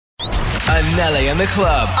Anele and the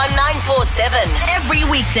Club. On 947, every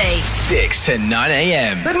weekday. 6 to 9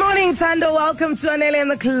 a.m. Good morning, Tando. Welcome to Anele and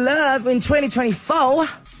the Club in 2024.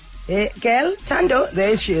 Hey, girl, Tando.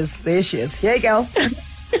 There she is. Hey, girl.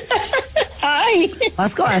 Hi.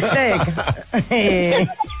 Let's go. I'm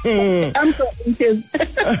so anxious.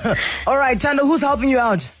 All right, Tando, who's helping you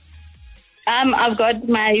out? I've got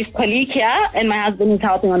my colleague here, and my husband is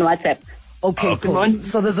helping on WhatsApp. Okay, cool.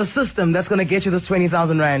 So there's a system that's going to get you this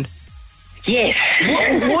 20,000 Rand. Yes.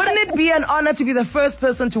 Wouldn't it be an honor to be the first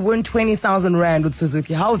person to win 20,000 Rand with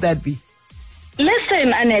Suzuki? How would that be?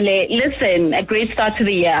 Listen, Anele, a great start to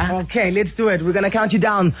the year. Okay, let's do it. We're going to count you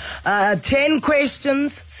down. 10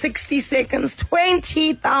 questions, 60 seconds,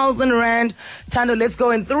 20,000 Rand. Tando, let's go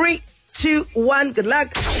in 3, 2, 1. Good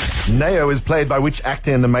luck. Neo is played by which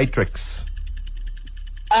actor in The Matrix?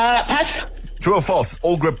 Pass. True or false?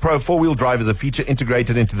 All Grip Pro 4-wheel drive is a feature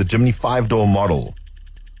integrated into the Jimny 5-door model.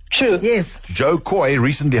 True. Yes. Joe Coy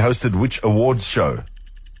recently hosted which awards show?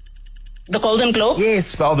 The Golden Globe. Yes.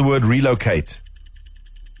 Spell the word relocate.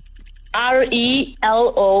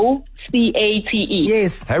 RELOCATE.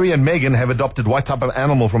 Yes. Harry and Meghan have adopted what type of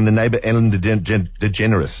animal from the neighbor Ellen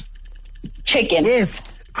DeGeneres? Chicken. Yes.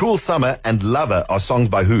 Cruel Summer and Lover are songs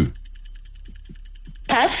by who?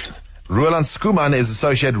 Pass. Roland Skuman is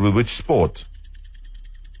associated with which sport?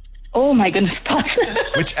 Oh my goodness, pass.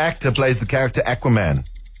 Which actor plays the character Aquaman?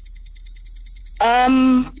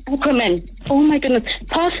 Aquaman. Oh my goodness,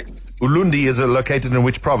 pass. Ulundi is located in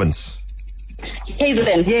which province?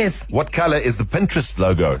 Hazelden. Yes. What color is the Pinterest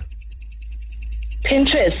logo?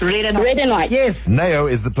 Pinterest. Red and white. Yes. Neo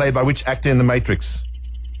is played by which actor in The Matrix?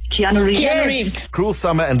 Keanu Reeves. Yes. Keanu Reeves. Cruel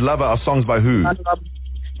Summer and Lover are songs by who?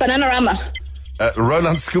 Bananarama.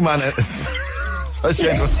 Roland Skuman is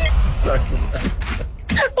associated with... Sorry.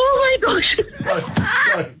 Oh my gosh.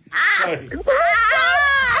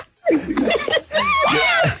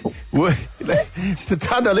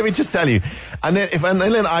 Tando, let me just tell you, if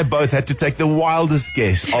Anele and I both had to take the wildest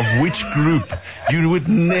guess of which group you would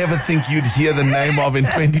never think you'd hear the name of in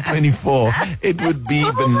 2024, it would be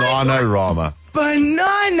Bananarama.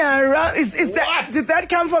 Bananarama. Did that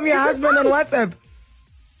come from your husband on WhatsApp?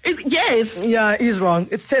 Yes. Yeah, he's wrong.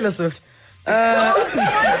 It's Taylor Swift.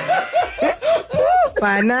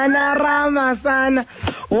 Bananarama, son.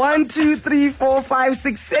 1, 2, 3, 4, 5,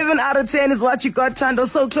 6, 7 out of 10 is what you got, Tando.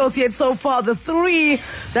 So close yet so far. The 3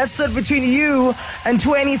 that stood between you and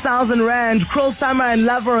 20,000 Rand. Cruel Summer and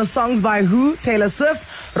Lover are songs by who? Taylor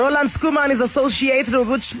Swift. Roland Skuman is associated with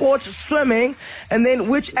which sport? Swimming. And then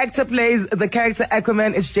which actor plays the character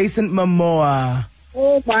Aquaman? It's Jason Momoa.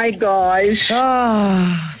 Oh my gosh.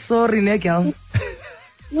 Sorry, Nickel.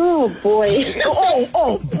 Oh boy.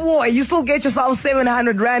 Oh boy, you still get yourself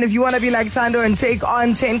 700 Rand if you want to be like Tando and take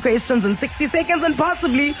on 10 questions in 60 seconds and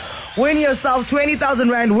possibly win yourself 20,000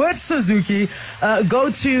 Rand with Suzuki. Go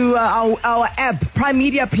to our app, Prime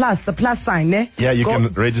Media Plus, the plus sign, ne? Yeah, you can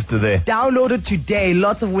register there. Download it today.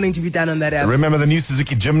 Lots of winning to be done on that app. Remember, the new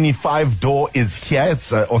Suzuki Jimny 5-door is here.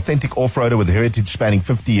 It's an authentic off-roader with heritage spanning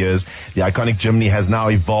 50 years. The iconic Jimny has now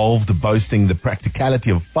evolved, boasting the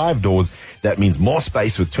practicality of 5 doors. That means more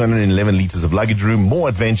space with 211 liters of luggage room, more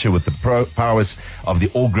adventure with the prowess of the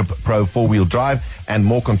All Grip Pro 4-wheel drive, and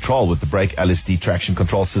more control with the brake LSD traction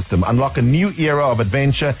control system. Unlock a new era of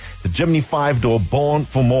adventure. The Jimny 5-door, born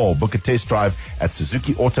for more. Book a test drive at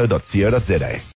suzukiauto.co.za.